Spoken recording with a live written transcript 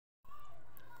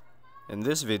In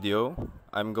this video,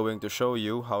 I'm going to show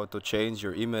you how to change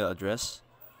your email address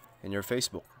in your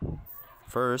Facebook.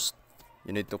 First,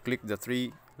 you need to click the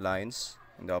three lines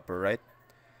in the upper right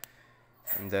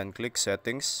and then click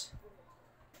Settings.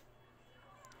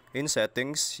 In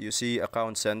Settings, you see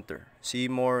Account Center. See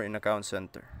more in Account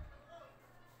Center.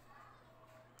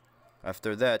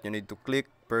 After that, you need to click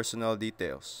Personal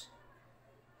Details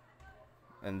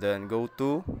and then go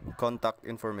to Contact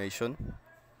Information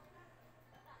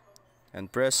and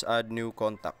press Add New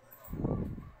Contact.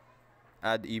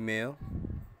 Add email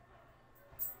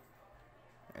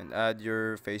and add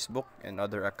your Facebook and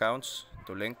other accounts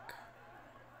to link.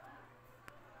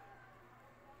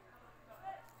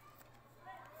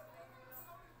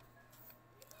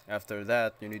 After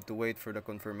that, you need to wait for the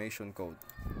confirmation code.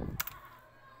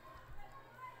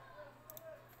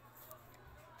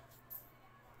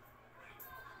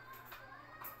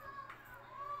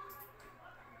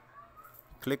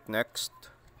 Click Next.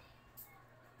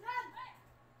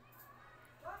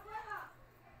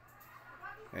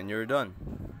 And you're done.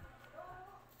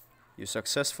 You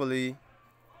successfully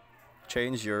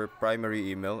changed your primary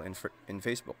email in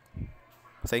Facebook.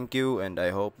 Thank you, and I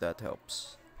hope that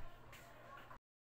helps.